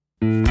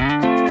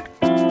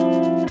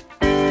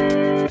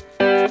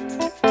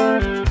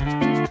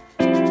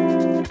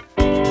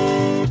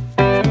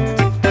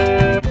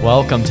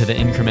Welcome to the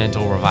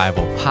Incremental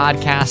Revival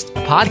Podcast,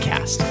 a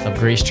podcast of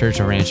Grace Church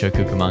of Rancho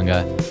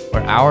Cucamonga,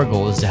 where our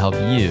goal is to help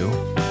you,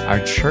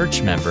 our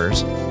church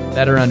members,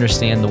 better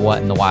understand the what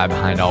and the why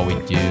behind all we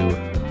do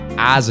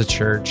as a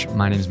church.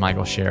 My name is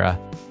Michael Shera.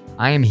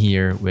 I am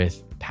here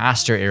with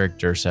Pastor Eric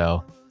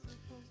Durso,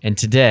 and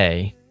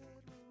today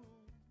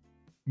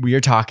we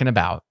are talking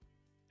about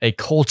a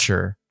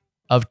culture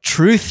of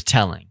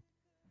truth-telling,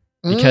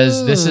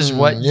 because this is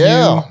what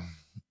you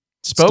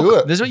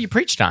spoke. This is what you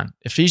preached on.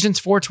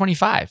 Ephesians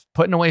 4:25,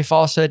 putting away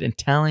falsehood and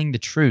telling the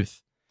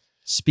truth,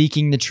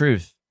 speaking the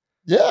truth.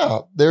 Yeah,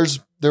 there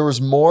was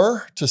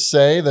more to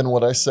say than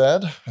what I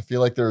said. I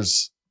feel like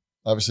there's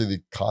obviously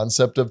the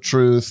concept of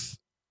truth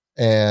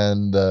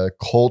and the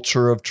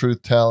culture of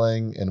truth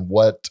telling and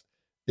what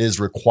is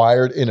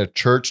required in a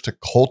church to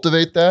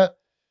cultivate that.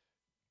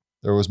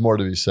 There was more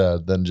to be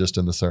said than just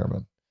in the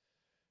sermon.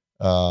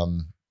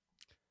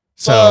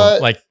 So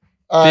like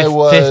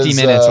 50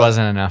 minutes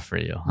wasn't enough for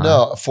you, huh?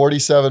 No,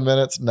 47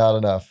 minutes, not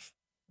enough.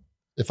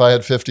 If I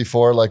had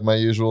 54, like my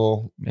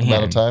usual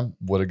amount of time,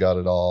 would have got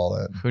it all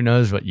in. Who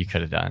knows what you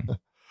could have done?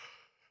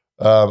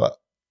 I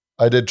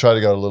did try to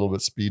go a little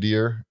bit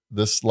speedier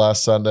this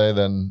last Sunday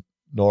than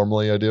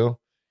normally I do.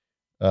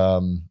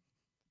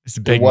 It's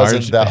a big it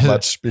wasn't that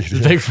much speedier.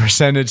 It's a big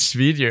percentage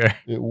speedier.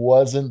 It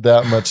wasn't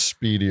that much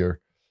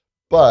speedier.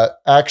 But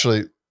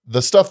actually,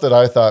 the stuff that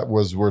I thought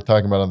was worth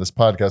talking about on this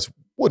podcast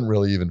wouldn't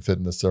really even fit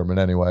in this sermon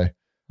anyway.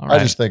 All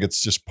right. I just think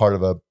it's just part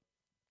of a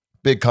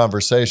big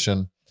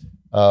conversation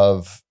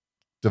of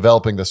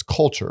developing this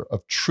culture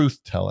of truth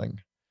telling.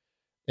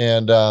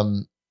 And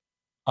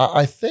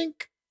I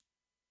think,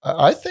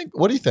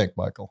 what do you think,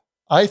 Michael?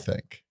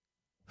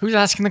 Who's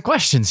asking the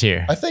questions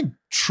here? I think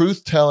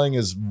truth telling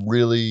is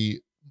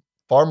really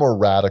far more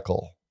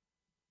radical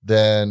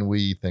than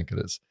we think it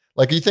is.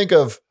 Like you think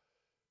of,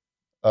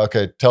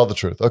 okay, tell the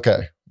truth.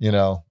 Okay,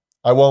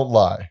 I won't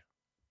lie.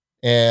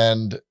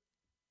 And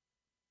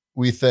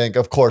we think,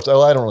 of course,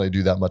 I don't really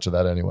do that much of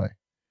that anyway.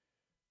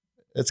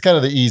 It's kind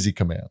of the easy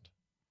command.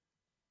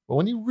 But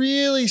when you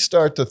really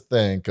start to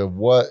think of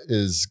what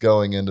is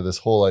going into this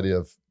whole idea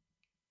of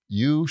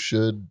you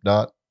should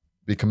not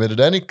be committed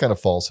to any kind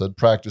of falsehood,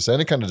 practice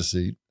any kind of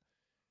deceit,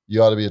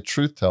 you ought to be a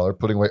truth teller,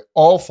 putting away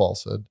all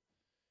falsehood.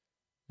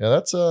 Yeah,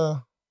 that's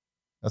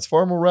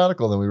far more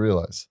radical than we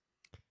realize.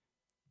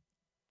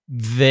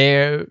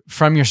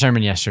 From your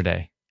sermon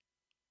yesterday,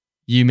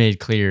 you made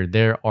clear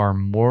there are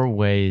more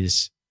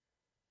ways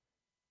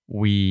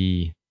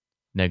we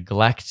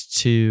neglect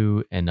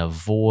to and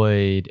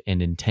avoid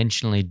and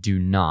intentionally do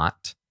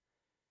not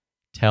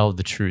tell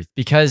the truth,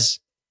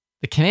 because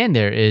the command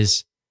there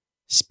is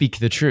speak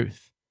the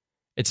truth.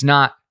 It's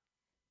not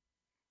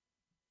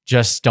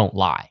just don't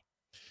lie.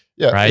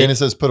 Yeah, right? And it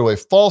says put away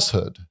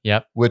falsehood.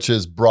 Yep. Which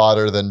is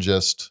broader than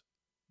just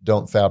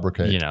don't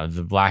fabricate.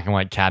 The black and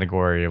white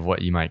category of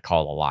what you might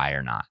call a lie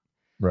or not.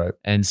 Right.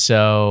 And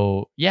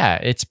so, yeah,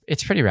 it's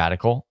pretty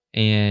radical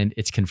and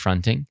it's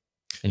confronting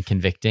and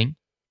convicting.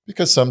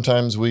 Because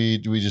sometimes we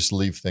just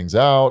leave things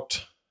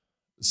out.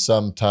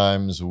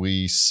 Sometimes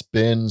we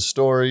spin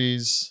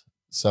stories.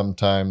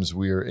 Sometimes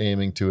we are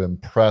aiming to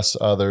impress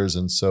others,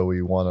 and so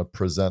we want to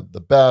present the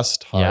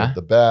best, hide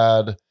the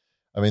bad.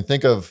 I mean,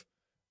 think of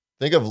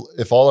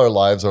if all our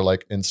lives are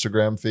like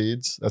Instagram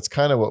feeds. That's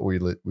kind of what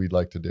we'd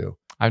like to do.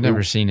 I've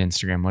never seen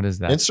Instagram. What is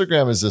that?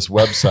 Instagram is this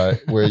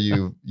website where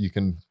you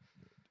can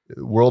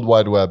World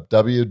Wide Web,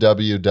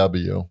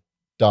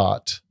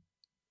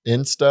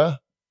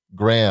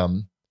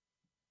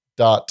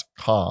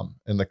 www.instagram.com.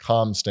 And the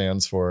com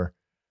stands for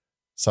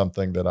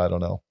something that I don't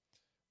know.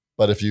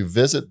 But if you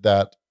visit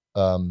that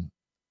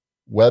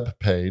web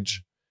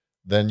page,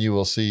 then you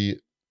will see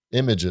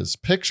images,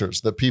 pictures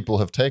that people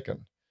have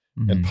taken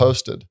and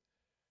posted.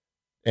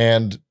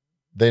 And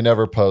they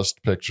never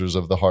post pictures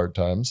of the hard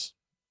times.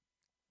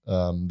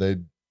 They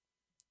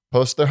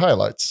post their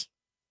highlights,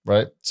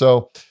 right?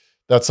 So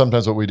that's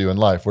sometimes what we do in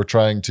life. We're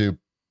trying to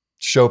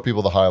show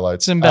people the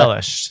highlights. It's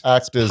embellished.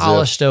 Act as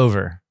polished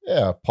over.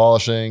 Yeah,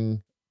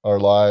 polishing our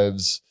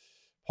lives,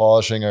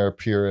 polishing our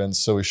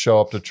appearance. So we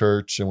show up to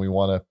church and we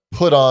want to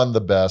put on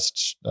the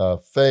best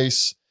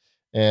face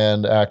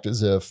and act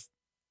as if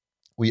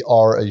we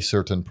are a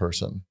certain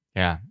person.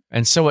 Yeah.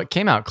 And so what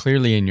came out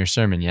clearly in your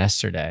sermon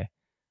yesterday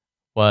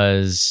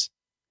was,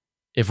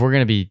 if we're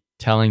going to be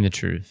telling the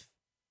truth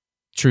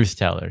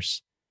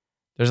tellers,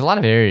 there's a lot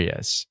of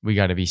areas we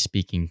got to be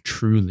speaking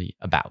truly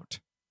about.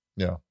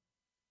 Yeah.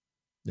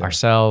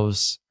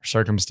 Ourselves, our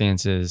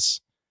circumstances,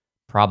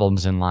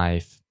 problems in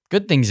life,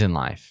 good things in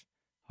life,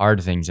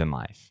 hard things in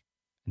life,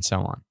 and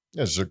so on.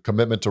 Yeah, it's a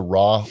commitment to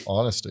raw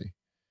honesty.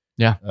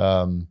 Yeah.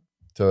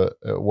 To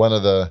one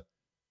of the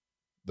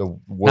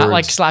words. Not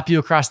like slap you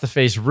across the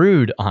face,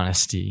 rude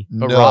honesty,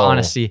 but raw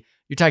honesty.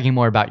 You're talking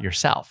more about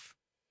yourself.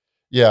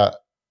 Yeah.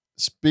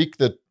 Put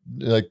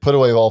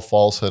away all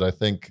falsehood. I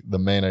think the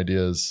main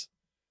idea is,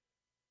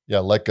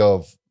 let go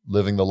of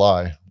living the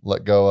lie.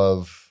 Let go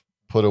of,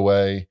 put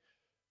away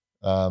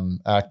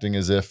acting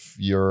as if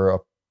you're a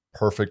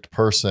perfect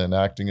person,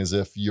 acting as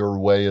if your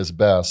way is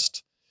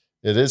best,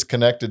 it is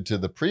connected to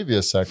the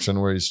previous section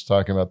where he's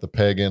talking about the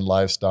pagan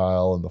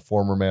lifestyle and the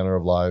former manner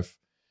of life.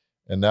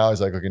 And now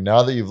he's like, okay,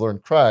 now that you've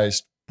learned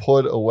Christ,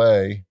 put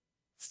away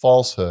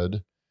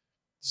falsehood.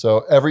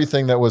 So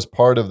everything that was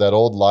part of that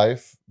old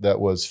life that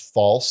was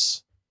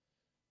false,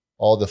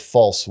 all the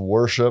false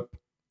worship,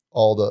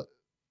 all the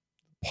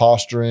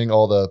posturing,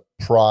 all the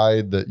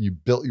pride that you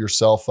built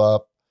yourself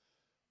up,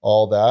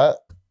 all that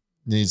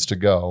needs to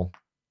go.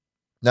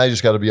 Now you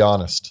just got to be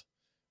honest.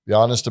 Be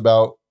honest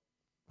about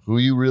who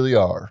you really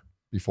are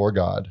before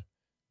God.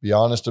 Be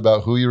honest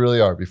about who you really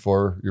are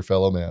before your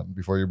fellow man,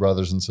 before your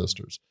brothers and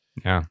sisters.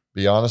 Yeah.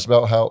 Be honest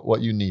about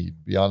what you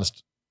need. Be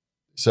honest.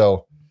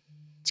 So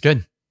it's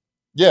good.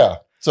 Yeah.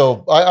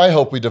 So I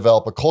hope we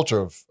develop a culture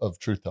of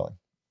truth telling.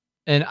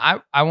 And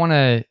I want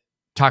to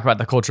talk about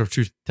the culture of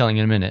truth telling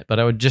in a minute, but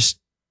I want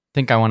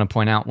to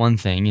point out one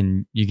thing,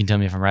 and you can tell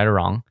me if I'm right or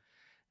wrong,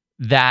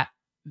 that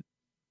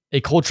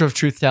a culture of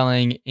truth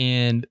telling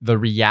and the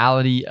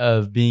reality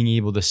of being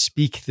able to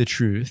speak the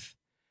truth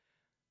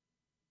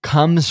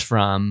comes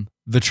from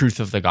the truth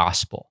of the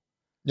gospel.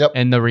 Yep.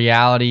 And the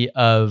reality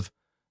of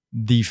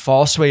the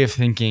false way of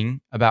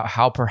thinking about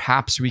how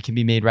perhaps we can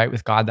be made right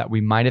with God that we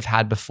might have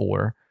had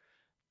before,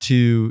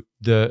 to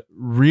the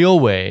real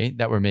way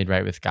that we're made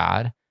right with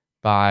God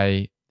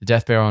by the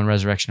death, burial, and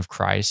resurrection of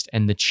Christ,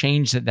 and the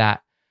change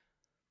that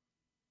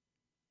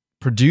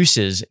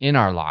produces in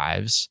our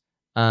lives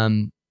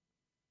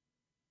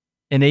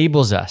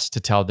enables us to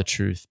tell the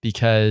truth,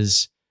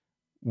 because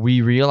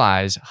we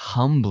realize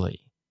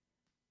humbly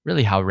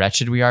really how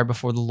wretched we are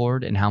before the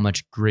Lord and how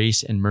much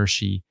grace and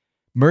mercy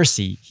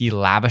he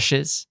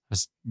lavishes. I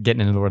was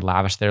getting into the word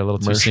lavish there a little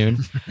too soon.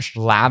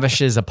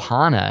 Lavishes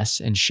upon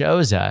us and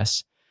shows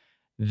us,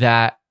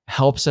 that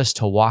helps us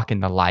to walk in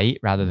the light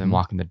rather than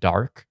walk in the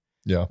dark.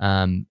 Yeah.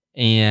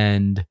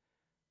 And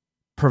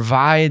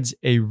provides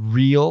a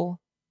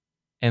real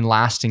and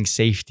lasting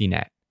safety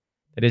net,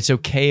 that it's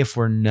okay if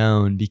we're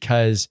known,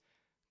 because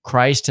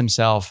Christ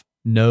himself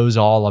knows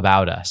all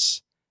about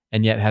us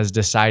and yet has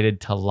decided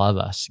to love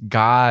us.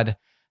 God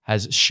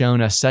has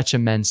shown us such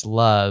immense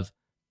love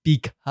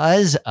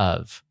because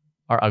of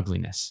our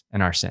ugliness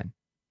and our sin.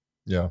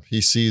 Yeah.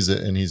 He sees it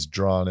and he's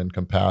drawn in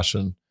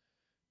compassion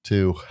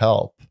to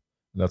help.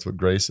 And that's what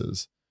grace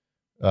is.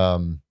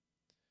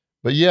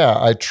 But yeah,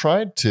 I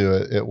tried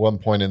to, at one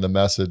point in the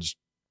message,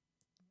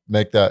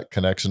 make that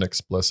connection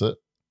explicit.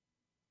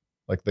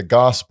 Like the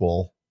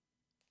gospel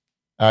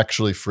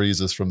actually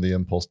frees us from the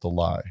impulse to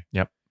lie.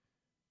 Yep.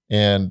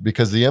 And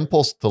because the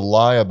impulse to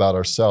lie about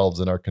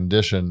ourselves and our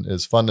condition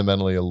is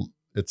fundamentally,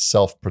 it's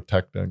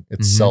self-protecting,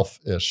 it's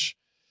selfish,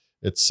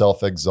 it's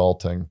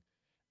self-exalting.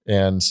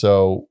 And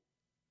so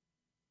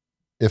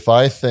if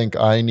I think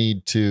I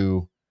need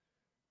to,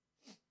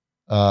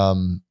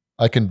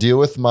 I can deal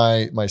with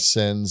my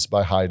sins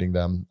by hiding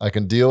them. I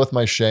can deal with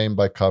my shame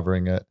by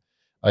covering it.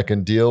 I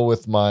can deal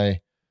with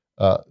my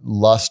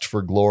lust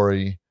for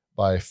glory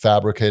by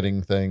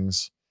fabricating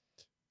things.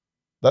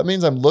 That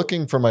means I'm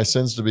looking for my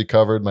sins to be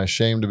covered, my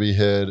shame to be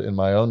hid, and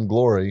my own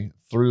glory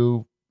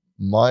through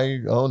my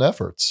own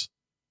efforts.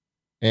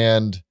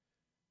 And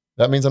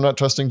that means I'm not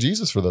trusting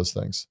Jesus for those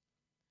things.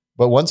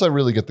 But once I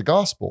really get the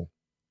gospel,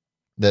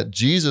 that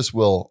Jesus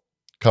will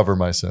cover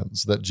my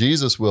sins, that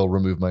Jesus will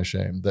remove my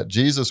shame, that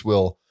Jesus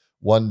will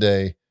one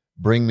day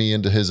bring me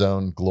into his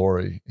own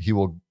glory, he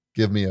will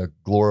give me a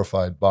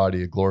glorified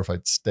body, a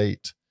glorified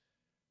state,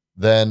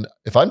 then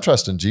if I'm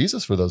trusting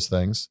Jesus for those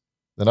things,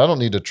 then I don't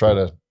need to try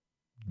to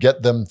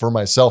get them for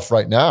myself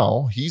right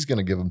now. He's going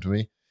to give them to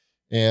me.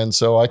 And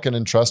so I can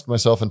entrust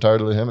myself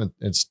entirely to him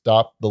and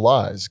stop the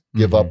lies,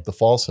 give up the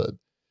falsehood.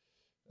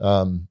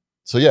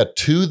 So yeah,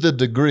 to the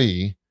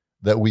degree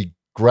that we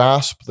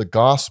grasp the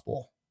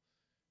gospel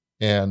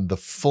and the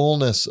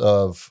fullness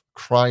of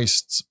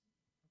Christ's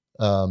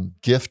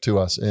gift to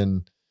us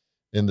in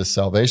the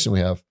salvation we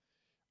have,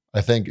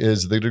 I think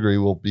is the degree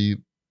we'll be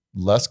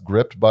less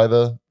gripped by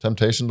the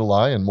temptation to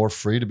lie and more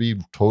free to be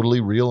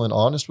totally real and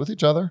honest with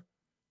each other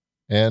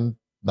and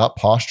not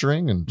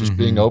posturing and just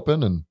being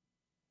open. And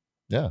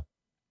yeah.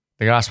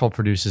 The gospel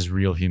produces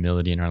real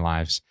humility in our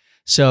lives.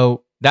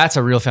 So that's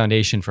a real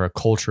foundation for a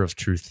culture of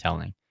truth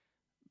telling.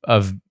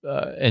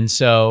 And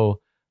so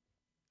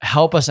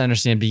help us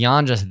understand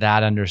beyond just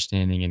that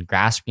understanding and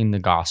grasping the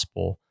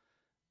gospel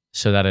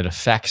so that it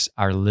affects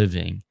our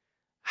living.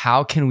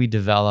 How can we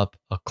develop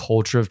a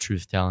culture of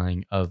truth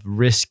telling, of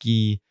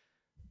risky,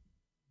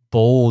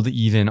 bold,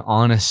 even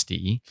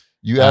honesty?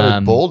 You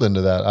added bold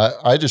into that.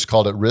 I just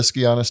called it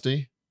risky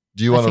honesty.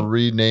 Do you want to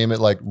rename it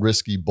like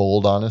risky,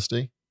 bold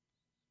honesty?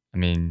 I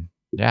mean,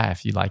 yeah,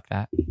 if you like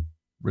that.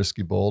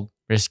 Risky, bold.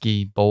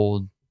 Risky,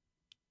 bold,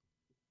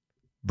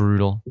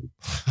 brutal,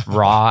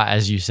 raw,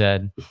 as you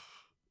said.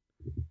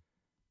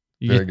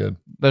 Very good.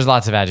 There's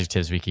lots of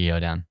adjectives we could go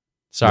down.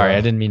 Sorry,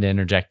 I didn't mean to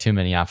interject too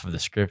many off of the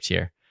script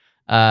here.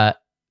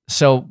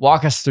 So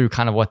walk us through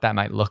kind of what that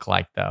might look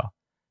like, though,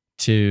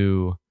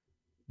 to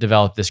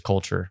develop this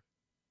culture.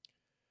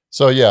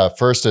 So yeah,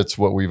 first it's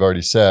what we've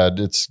already said.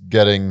 It's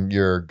getting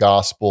your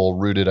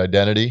gospel-rooted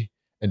identity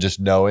and just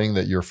knowing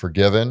that you're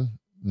forgiven,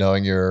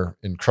 knowing you're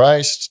in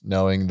Christ,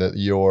 knowing that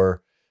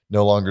you're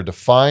no longer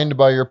defined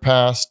by your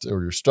past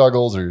or your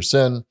struggles or your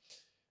sin.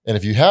 And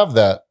if you have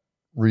that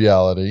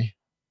reality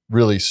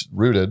really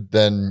rooted,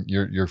 then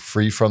you're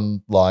free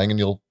from lying and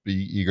you'll be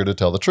eager to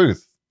tell the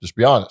truth. Just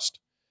be honest.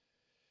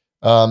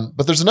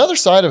 But there's another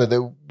side of it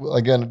that,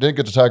 again, I didn't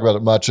get to talk about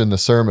it much in the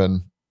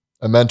sermon.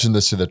 I mentioned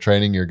this to the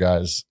training year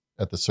guys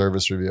at the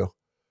service review.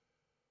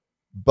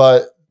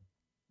 But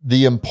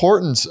the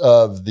importance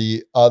of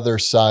the other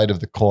side of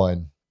the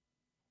coin.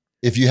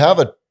 If you have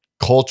a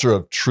culture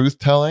of truth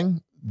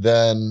telling,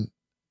 then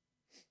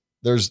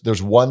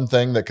there's one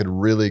thing that could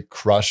really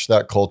crush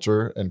that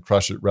culture and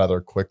crush it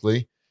rather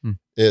quickly.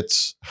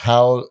 It's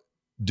how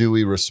do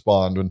we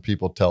respond when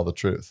people tell the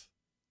truth?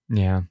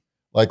 Yeah.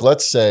 Like,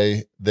 let's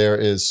say there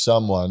is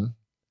someone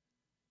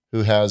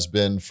who has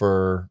been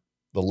for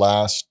the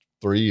last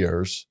 3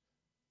 years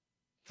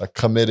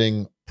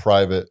committing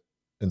private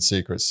and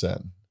secret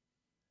sin.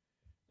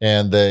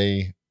 And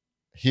they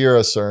hear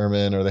a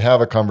sermon or they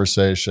have a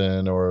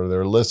conversation or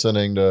they're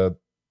listening to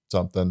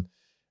something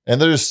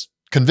and they're just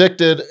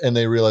convicted and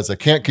they realize they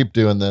can't keep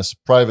doing this.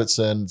 Private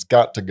sin, it's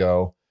got to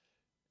go.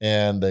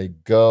 And they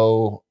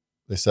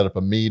set up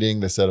a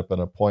meeting, they set up an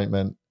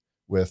appointment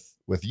with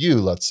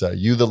you, let's say,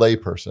 you, the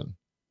layperson.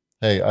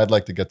 Hey, I'd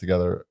like to get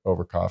together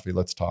over coffee.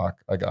 Let's talk.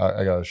 I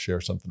got to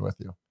share something with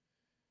you.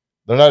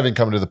 They're not even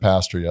coming to the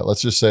pastor yet.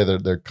 Let's just say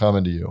they're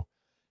coming to you.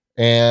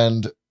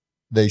 And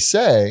they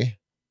say,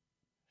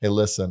 hey,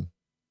 listen,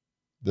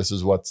 this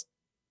is what's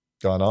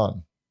gone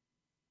on.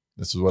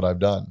 This is what I've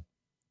done.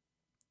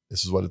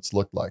 This is what it's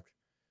looked like.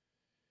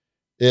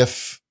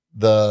 If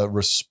the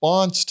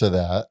response to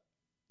that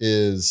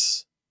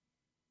is,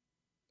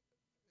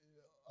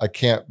 I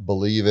can't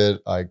believe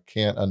it, I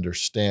can't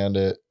understand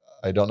it,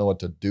 I don't know what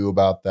to do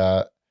about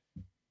that.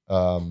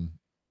 And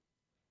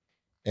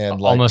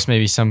almost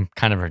maybe some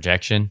kind of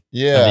rejection of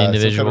the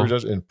individual. Some kind of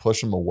rejection and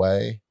push them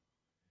away.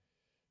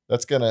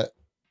 That's going to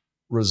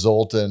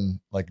result in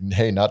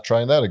hey, not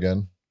trying that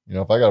again.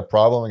 If I got a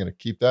problem, I'm going to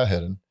keep that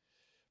hidden.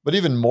 But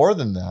even more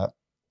than that,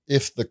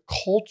 if the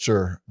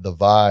culture, the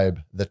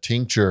vibe, the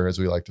tincture, as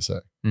we like to say,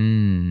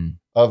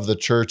 of the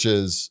church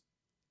is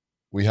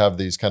we have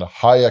these kind of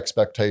high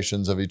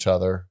expectations of each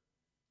other.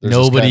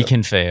 Nobody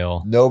can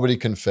fail. Nobody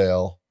can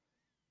fail.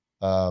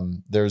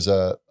 There's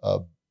a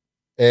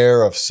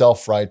air of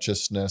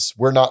self-righteousness.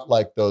 We're not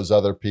like those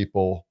other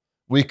people.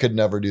 We could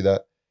never do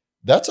that.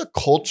 That's a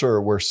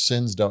culture where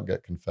sins don't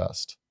get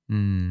confessed.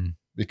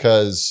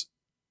 Because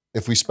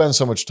if we spend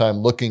so much time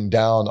looking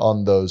down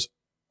on those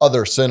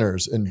other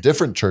sinners in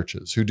different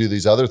churches who do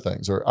these other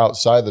things or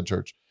outside the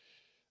church,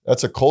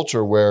 that's a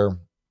culture where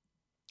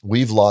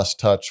we've lost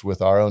touch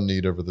with our own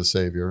need over the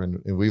Savior,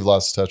 and we've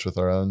lost touch with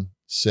our own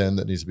sin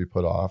that needs to be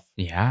put off.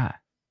 Yeah.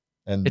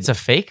 And it's a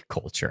fake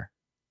culture.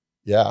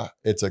 Yeah.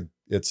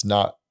 It's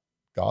not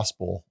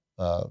gospel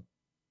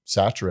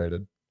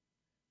saturated.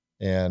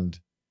 And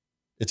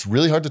it's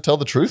really hard to tell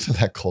the truth in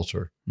that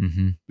culture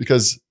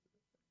because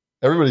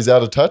everybody's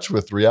out of touch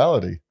with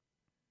reality.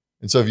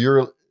 And so if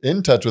you're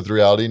in touch with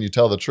reality and you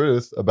tell the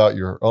truth about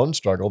your own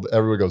struggle,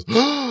 everybody goes,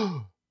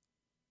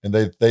 and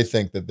they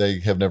think that they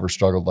have never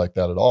struggled like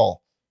that at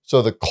all.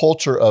 So the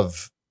culture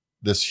of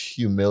this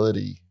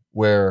humility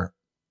where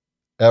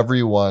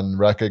everyone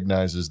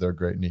recognizes their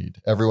great need.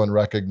 Everyone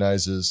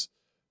recognizes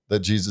that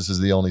Jesus is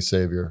the only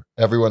Savior.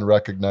 Everyone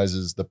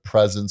recognizes the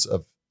presence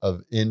of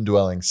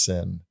indwelling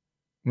sin.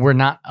 We're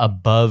not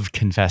above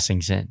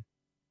confessing sin.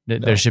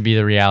 There should be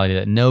the reality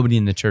that nobody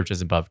in the church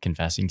is above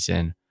confessing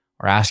sin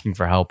or asking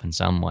for help in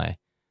some way.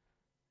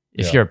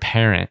 If you're a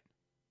parent,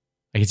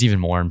 it's even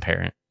more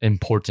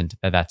important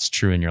that that's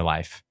true in your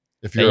life.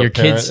 If you're a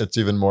parent, it's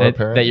even more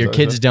apparent. That your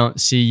kids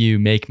don't see you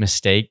make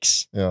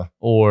mistakes. Yeah.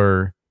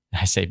 Or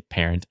I say a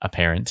parent.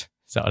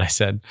 Is that what I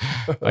said?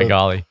 By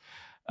golly.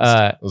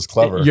 It was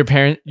clever. Your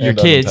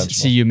kids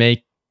see you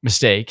make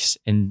mistakes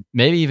and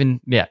maybe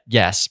even,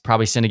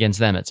 probably sin against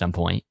them at some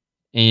point.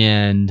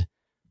 And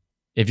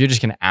if you're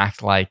just going to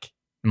act like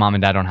mom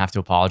and dad don't have to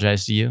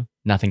apologize to you,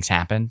 nothing's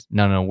happened.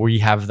 No, we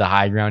have the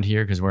high ground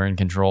here because we're in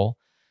control.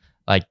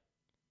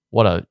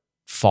 What a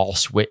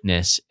false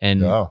witness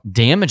and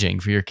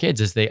damaging for your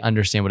kids as they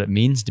understand what it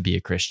means to be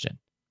a Christian.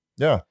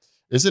 Yeah.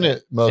 Isn't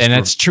it and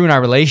that's true in our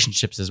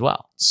relationships as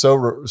well. So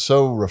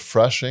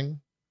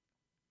refreshing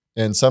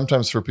and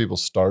sometimes for people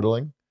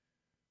startling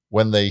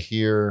when they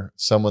hear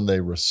someone they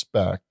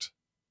respect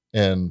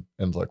and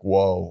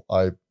whoa,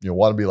 I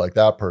want to be like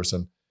that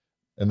person.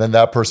 And then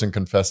that person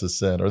confesses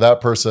sin or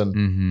that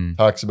person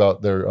talks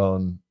about their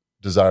own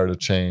desire to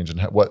change and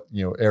what,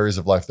 areas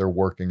of life they're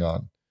working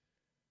on.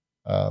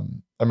 I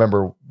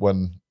remember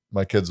when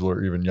my kids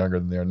were even younger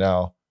than they are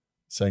now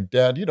saying,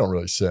 Dad, you don't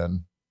really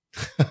sin.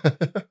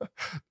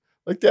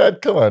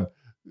 Dad, come on.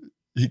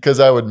 Because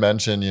I would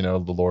mention, the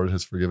Lord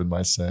has forgiven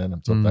my sin.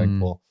 I'm so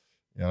thankful.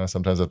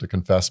 Sometimes I have to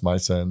confess my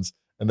sins.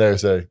 And they would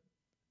say,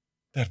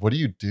 Dad, what do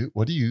you do?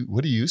 What do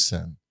you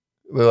sin?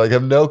 They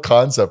have no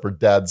concept for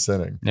dad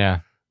sinning. Yeah.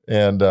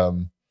 And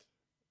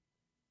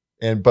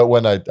But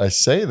when I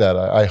say that,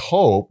 I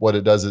hope what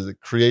it does is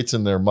it creates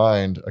in their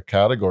mind a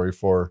category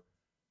for,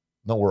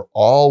 no, we're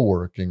all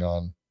working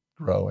on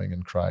growing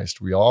in Christ.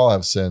 We all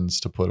have sins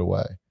to put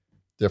away,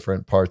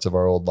 different parts of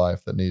our old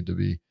life that need to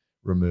be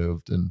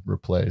removed and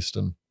replaced.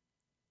 And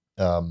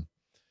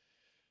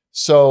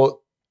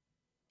so,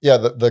 yeah,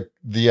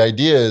 the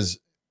idea is,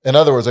 in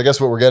other words, I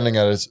guess what we're getting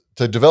at is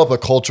to develop a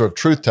culture of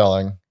truth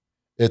telling.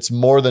 It's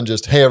more than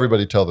just, hey,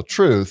 everybody tell the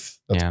truth.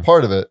 That's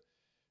part of it.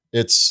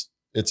 It's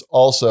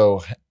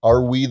also,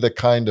 are we the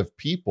kind of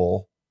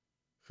people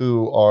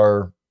who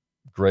are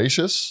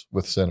gracious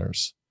with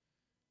sinners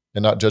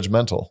and not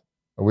judgmental?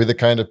 Are we the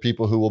kind of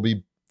people who will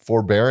be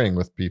forbearing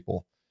with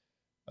people?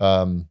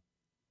 Or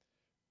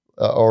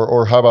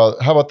how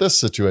about this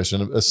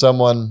situation? As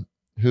someone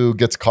who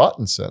gets caught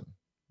in sin,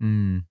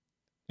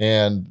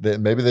 and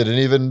maybe they didn't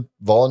even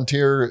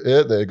volunteer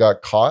it; they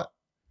got caught,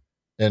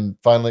 and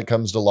finally it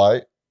comes to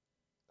light.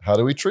 How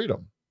do we treat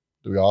them?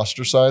 Do we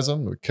ostracize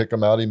them? Do we kick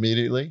them out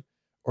immediately?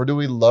 Or do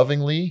we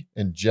lovingly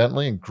and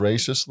gently and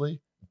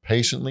graciously,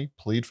 patiently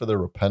plead for their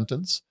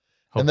repentance,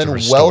 and then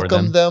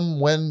welcome them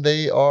when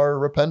they are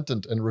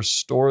repentant and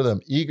restore them,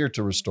 eager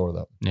to restore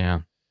them?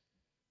 Yeah.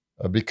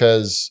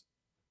 Because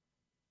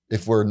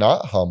if we're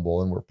not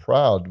humble and we're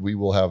proud, we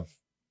won't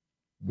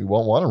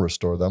want to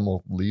restore them.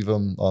 We'll leave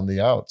them on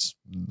the outs.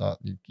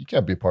 You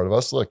can't be part of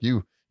us. Look,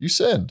 you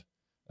sinned,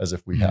 as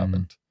if we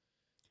haven't.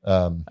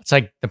 That's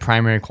like the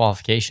primary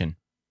qualification.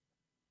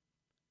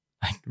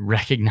 Like,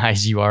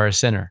 recognize you are a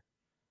sinner.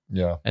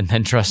 Yeah. And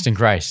then trust in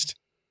Christ.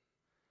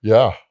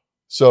 Yeah.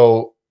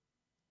 So,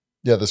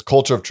 yeah, this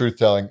culture of truth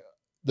telling.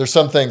 There's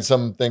some things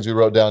we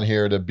wrote down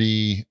here to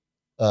be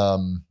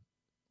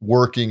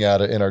working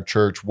at it in our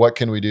church. What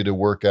can we do to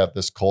work at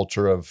this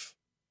culture of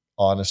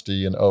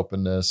honesty and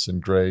openness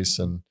and grace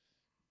and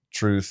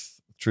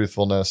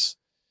truthfulness?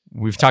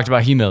 We've talked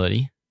about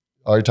humility.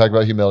 Already talked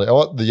about humility.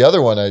 The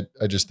other one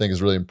I just think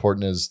is really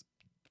important is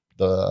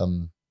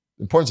the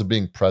importance of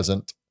being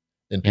present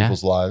in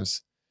people's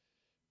lives.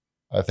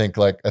 I think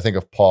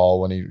of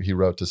Paul when he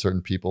wrote to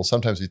certain people.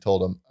 Sometimes he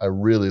told them, I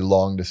really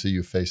long to see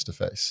you face to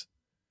face.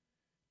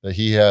 That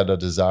he had a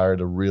desire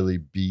to really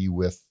be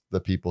with the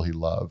people he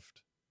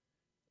loved.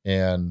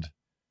 And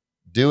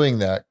doing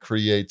that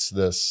creates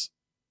this,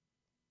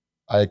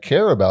 I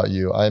care about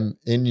you. I'm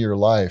in your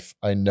life.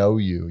 I know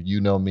you. You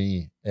know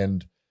me.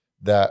 And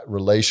that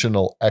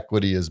relational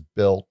equity is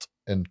built,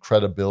 and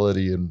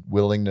credibility and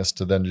willingness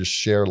to then just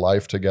share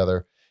life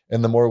together.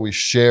 And the more we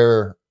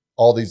share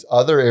all these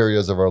other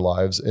areas of our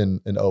lives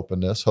in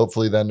openness,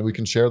 hopefully then we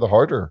can share the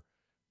harder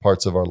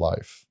parts of our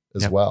life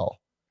as well.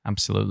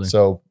 Absolutely.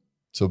 So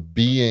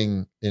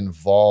being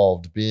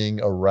involved, being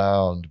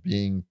around,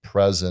 being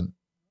present,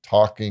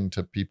 talking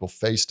to people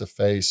face to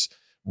face,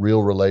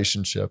 real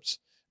relationships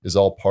is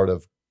all part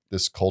of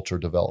this culture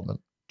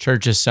development.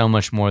 Church is so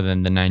much more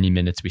than the 90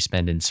 minutes we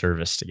spend in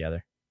service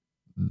together.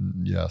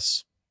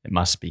 Yes. It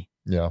must be.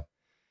 Yeah.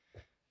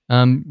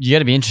 You got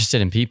to be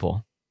interested in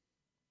people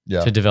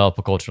to develop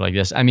a culture like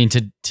this. I mean,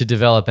 to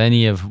develop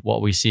any of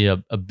what we see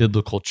a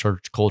biblical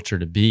church culture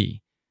to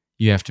be,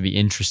 you have to be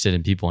interested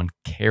in people and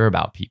care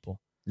about people.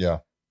 Yeah.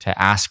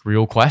 To ask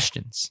real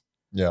questions.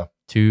 Yeah.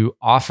 To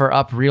offer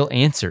up real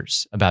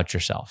answers about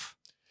yourself.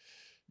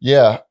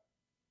 Yeah.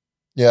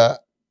 Yeah.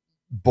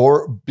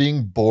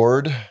 Being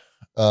bored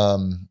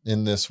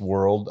in this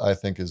world, I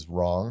think, is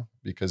wrong,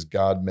 because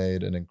God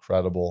made an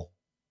incredible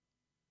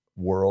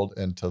world,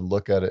 and to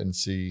look at it and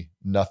see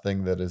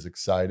nothing that is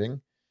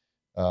exciting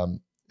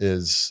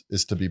is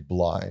to be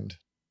blind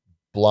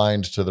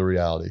to the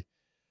reality.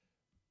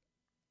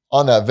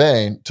 On that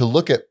vein, to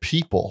look at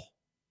people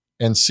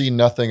and see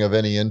nothing of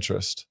any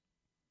interest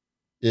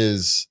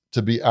is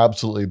to be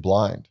absolutely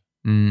blind.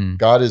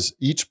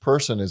 Each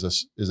person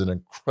is an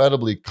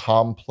incredibly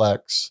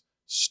complex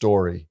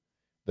story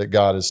that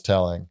God is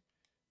telling,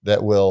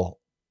 that will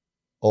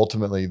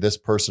ultimately, this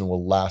person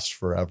will last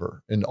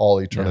forever in all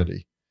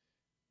eternity.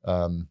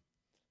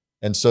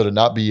 And so to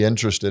not be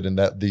interested in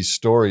these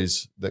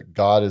stories that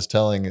God is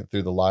telling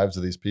through the lives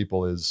of these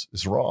people is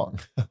wrong.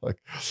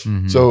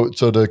 So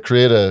to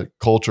create a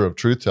culture of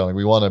truth telling,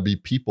 we want to be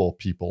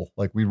people.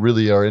 Like, we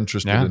really are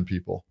interested in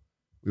people.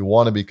 We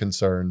want to be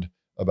concerned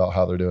about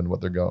how they're doing,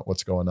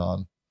 what's going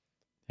on.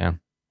 Yeah.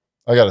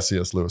 I got a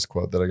C.S. Lewis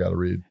quote that I got to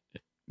read.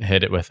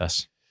 Hit it with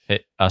us.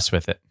 Hit us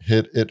with it.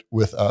 Hit it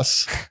with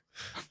us.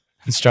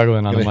 I'm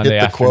struggling on a Monday hit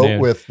the afternoon. Quote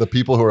with the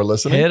people who are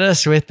listening. Hit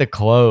us with the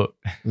quote.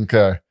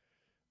 Okay.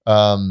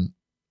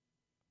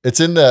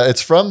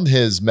 It's from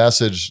his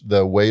message,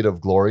 The Weight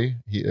of Glory.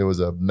 It was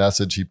a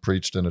message he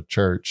preached in a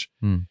church,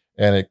 and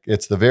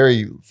it's the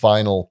very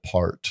final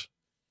part.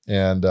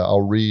 And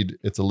I'll read.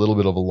 It's a little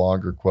bit of a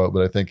longer quote,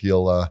 but I think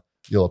you'll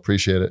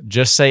appreciate it.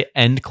 Just say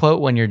end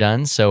quote when you're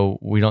done, so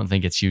we don't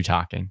think it's you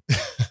talking.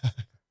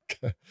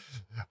 Okay.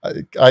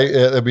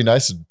 It'd be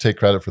nice to take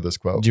credit for this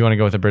quote. Do you want to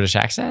go with a British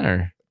accent,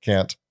 or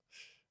can't?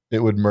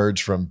 It would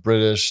merge from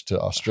British to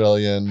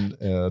Australian,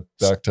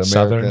 back to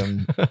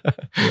American.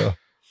 Southern.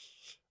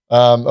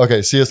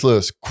 Okay, C.S.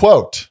 Lewis,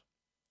 quote,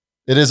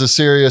 It is a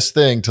serious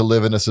thing to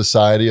live in a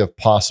society of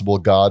possible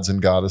gods and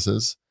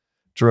goddesses,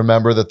 to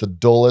remember that the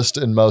dullest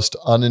and most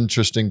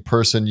uninteresting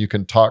person you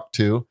can talk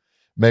to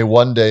may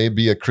one day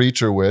be a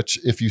creature which,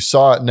 if you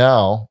saw it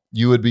now,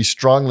 you would be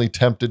strongly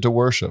tempted to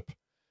worship,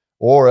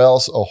 or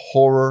else a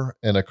horror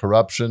and a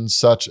corruption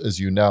such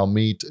as you now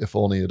meet, if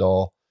only at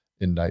all,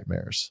 in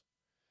nightmares.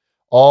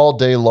 All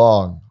day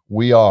long,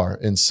 we are,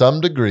 in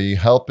some degree,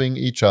 helping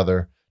each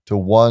other to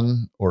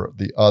one or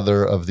the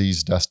other of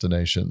these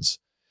destinations.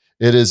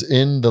 It is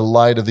in the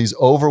light of these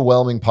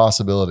overwhelming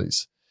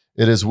possibilities,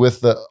 it is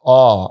with the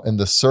awe and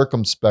the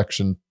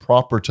circumspection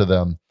proper to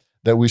them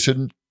that we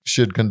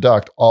should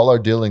conduct all our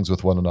dealings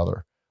with one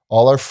another,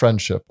 all our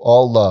friendship,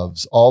 all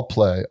loves, all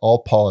play, all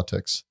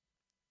politics.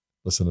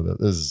 Listen to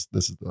this.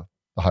 This is the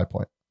high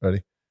point.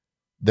 Ready?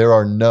 There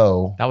are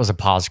no... That was a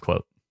pause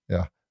quote.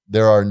 Yeah.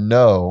 There are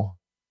no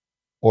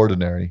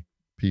ordinary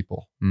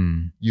people.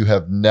 You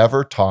have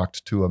never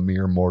talked to a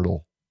mere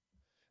mortal.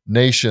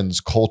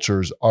 Nations,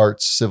 cultures,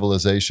 arts,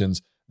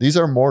 civilizations, these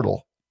are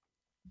mortal,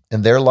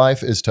 and their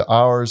life is to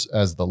ours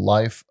as the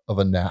life of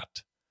a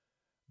gnat.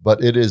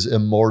 But it is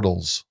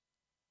immortals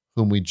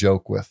whom we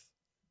joke with,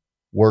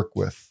 work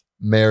with,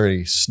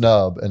 marry,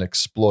 snub, and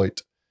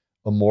exploit,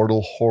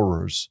 immortal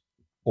horrors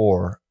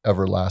or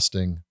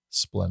everlasting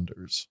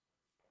splendors.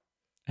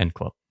 End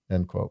quote.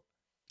 End quote.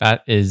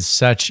 That is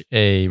such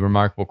a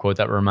remarkable quote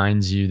that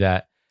reminds you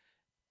that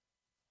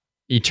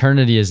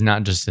eternity is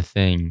not just a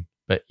thing,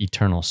 but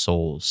eternal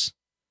souls.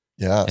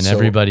 Yeah. And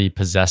everybody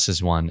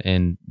possesses one.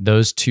 And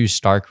those two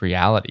stark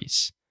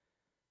realities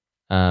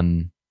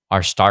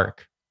are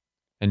stark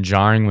and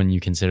jarring when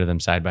you consider them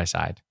side by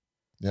side.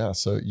 Yeah.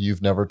 So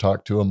you've never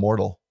talked to a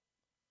mortal.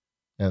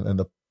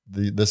 And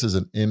this is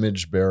an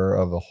image bearer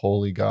of a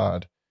holy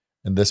God.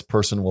 And this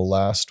person will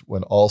last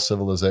when all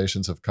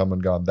civilizations have come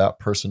and gone. That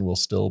person will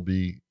still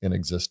be in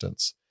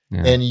existence.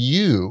 Yeah. And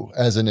you,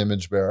 as an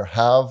image bearer,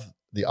 have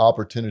the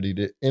opportunity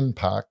to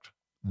impact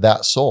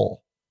that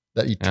soul,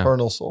 that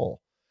eternal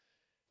soul.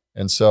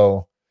 And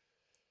so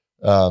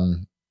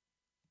to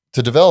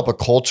develop a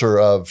culture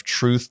of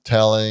truth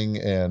telling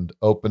and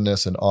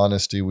openness and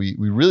honesty, we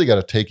really got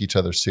to take each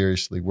other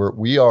seriously.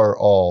 We are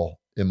all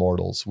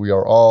immortals. We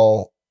are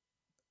all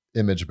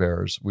image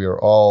bearers. We are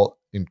all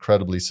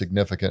incredibly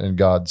significant in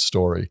God's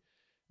story.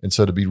 And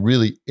so to be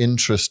really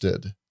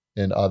interested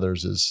in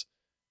others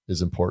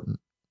is important.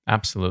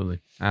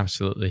 Absolutely.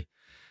 Absolutely.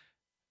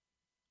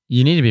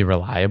 You need to be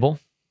reliable.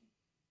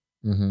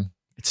 Mm-hmm.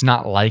 It's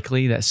not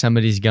likely that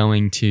somebody's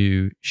going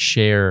to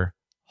share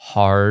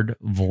hard,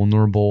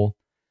 vulnerable,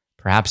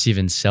 perhaps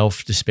even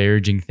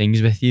self-disparaging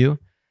things with you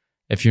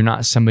if you're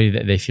not somebody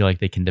that they feel like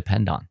they can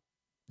depend on.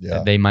 Yeah.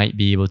 That they might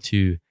be able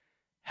to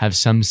have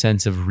some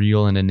sense of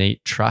real and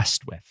innate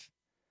trust with.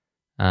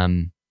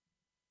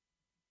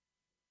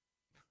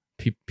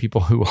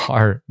 People who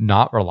are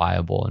not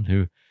reliable and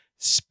who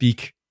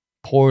speak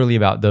poorly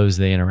about those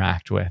they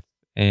interact with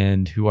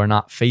and who are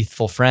not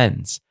faithful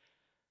friends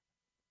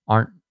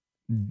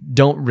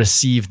don't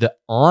receive the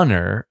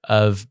honor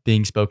of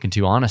being spoken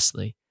to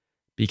honestly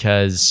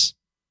because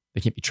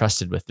they can't be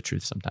trusted with the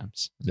truth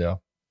sometimes. Yeah.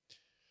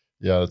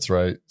 Yeah, that's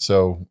right.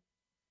 So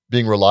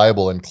being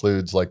reliable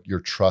includes like your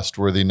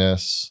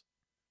trustworthiness,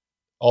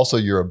 also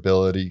your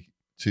ability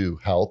to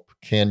help.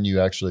 Can you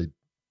actually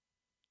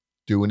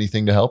do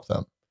anything to help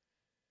them?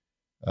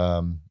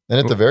 And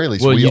at the very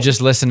least, will you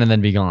just listen and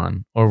then be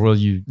gone, or will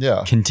you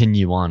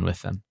continue on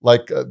with them?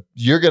 Like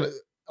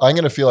I'm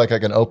going to feel like I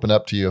can open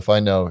up to you if I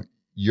know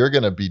you're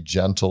going to be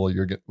gentle.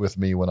 With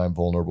me when I'm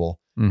vulnerable,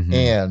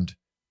 and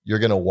you're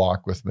going to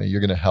walk with me. You're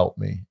going to help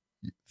me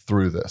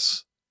through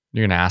this.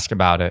 You're going to ask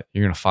about it.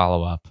 You're going to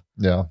follow up.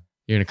 Yeah.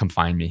 You're going to come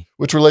find me.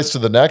 Which relates to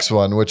the next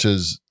one, which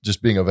is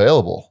just being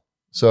available.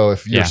 So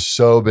if you're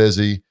so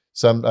busy,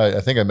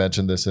 I think I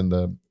mentioned this in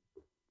the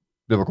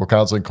biblical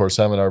counseling course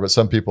seminar, but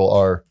some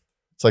people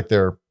it's like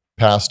their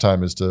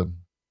pastime is to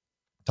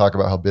talk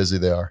about how busy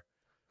they are.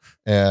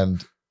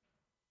 And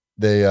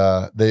they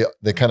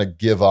kind of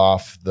give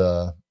off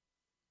the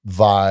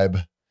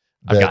vibe.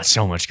 I've got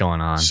so much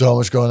going on. So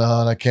much going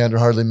on. I can't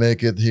hardly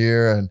make it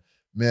here. And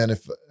man,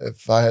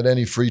 if I had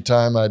any free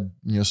time, I'd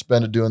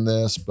spend it doing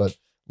this, but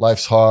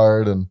life's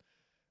hard, and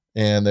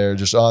they're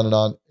just on and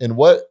on. And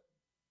what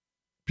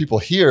people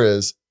hear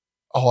is,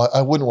 oh,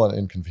 I wouldn't want to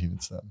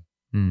inconvenience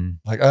them.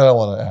 Like, I don't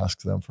want to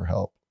ask them for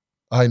help.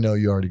 I know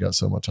you already got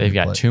so much on your plate.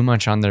 They've got too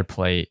much on their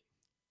plate.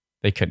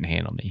 They couldn't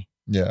handle me.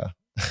 Yeah.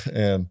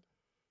 And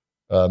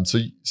so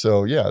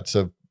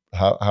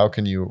how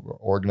can you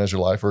organize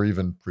your life or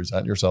even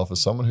present yourself as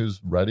someone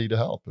who's ready to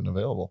help and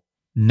available?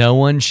 No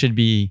one should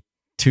be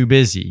too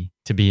busy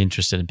to be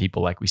interested in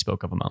people, like we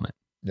spoke of a moment.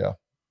 Yeah.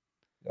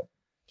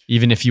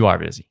 Even if you are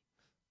busy.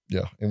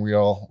 Yeah. And we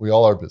all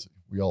are busy.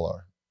 We all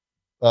are.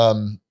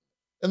 And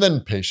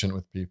then patient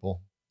with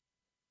people.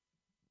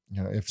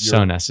 If you're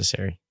so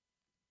necessary.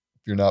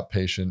 If you're not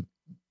patient,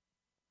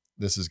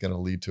 this is going to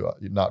lead to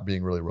you not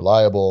being really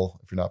reliable.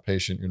 If you're not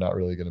patient, you're not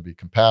really going to be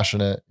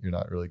compassionate. You're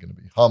not really going to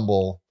be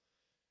humble.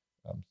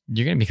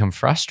 You're going to become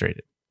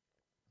frustrated.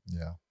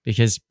 Yeah.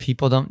 Because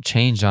people don't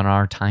change on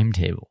our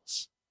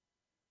timetables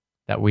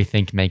that we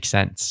think make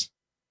sense.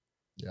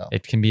 Yeah.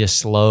 It can be a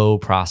slow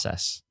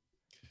process.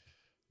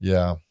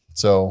 Yeah.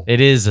 So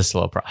it is a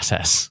slow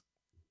process.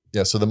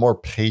 Yeah. So the more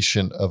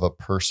patient of a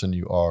person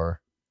you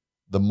are,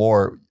 the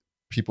more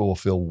people will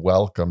feel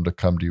welcome to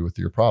come to you with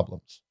your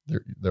problems,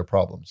 their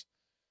problems,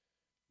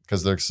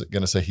 because they're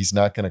going to say, he's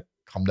not going to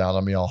come down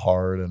on me all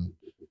hard, and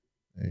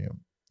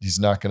he's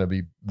not going to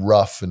be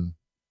rough and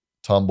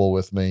tumble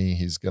with me.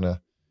 He's going to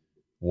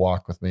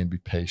walk with me and be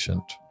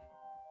patient.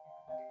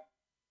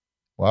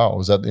 Wow.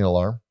 Was that the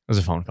alarm? It was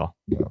a phone call.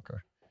 Okay.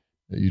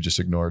 That you just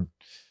ignored.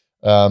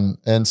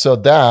 And so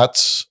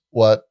that's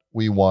what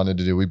we wanted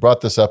to do. We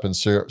brought this up in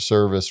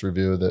service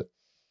review, that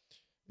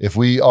if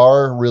we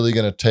are really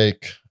going to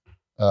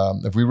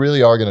if we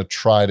really are going to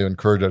try to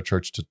encourage our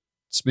church to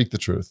speak the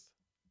truth,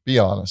 be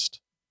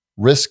honest,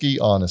 risky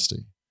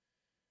honesty,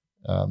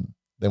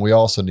 then we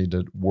also need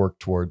to work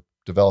toward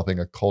developing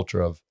a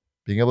culture of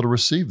being able to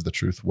receive the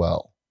truth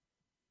well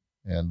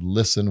and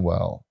listen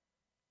well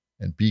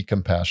and be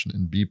compassionate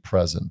and be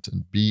present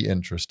and be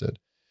interested.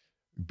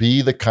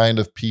 Be the kind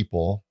of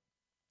people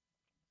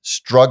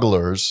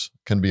strugglers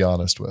can be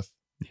honest with.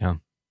 Yeah.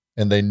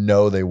 And they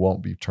know they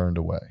won't be turned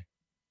away.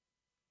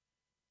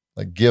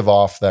 Like, give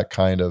off that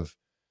kind of,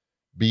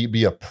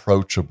 be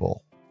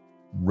approachable,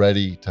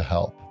 ready to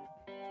help.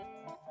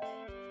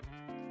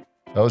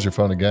 That was your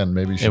phone again.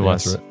 Maybe you should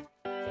answer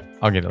it.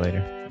 I'll get it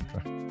later.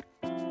 Okay.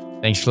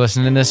 Thanks for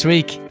listening this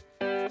week.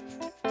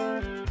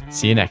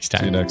 See you next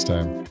time. See you next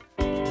time.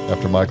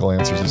 After Michael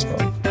answers his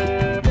phone.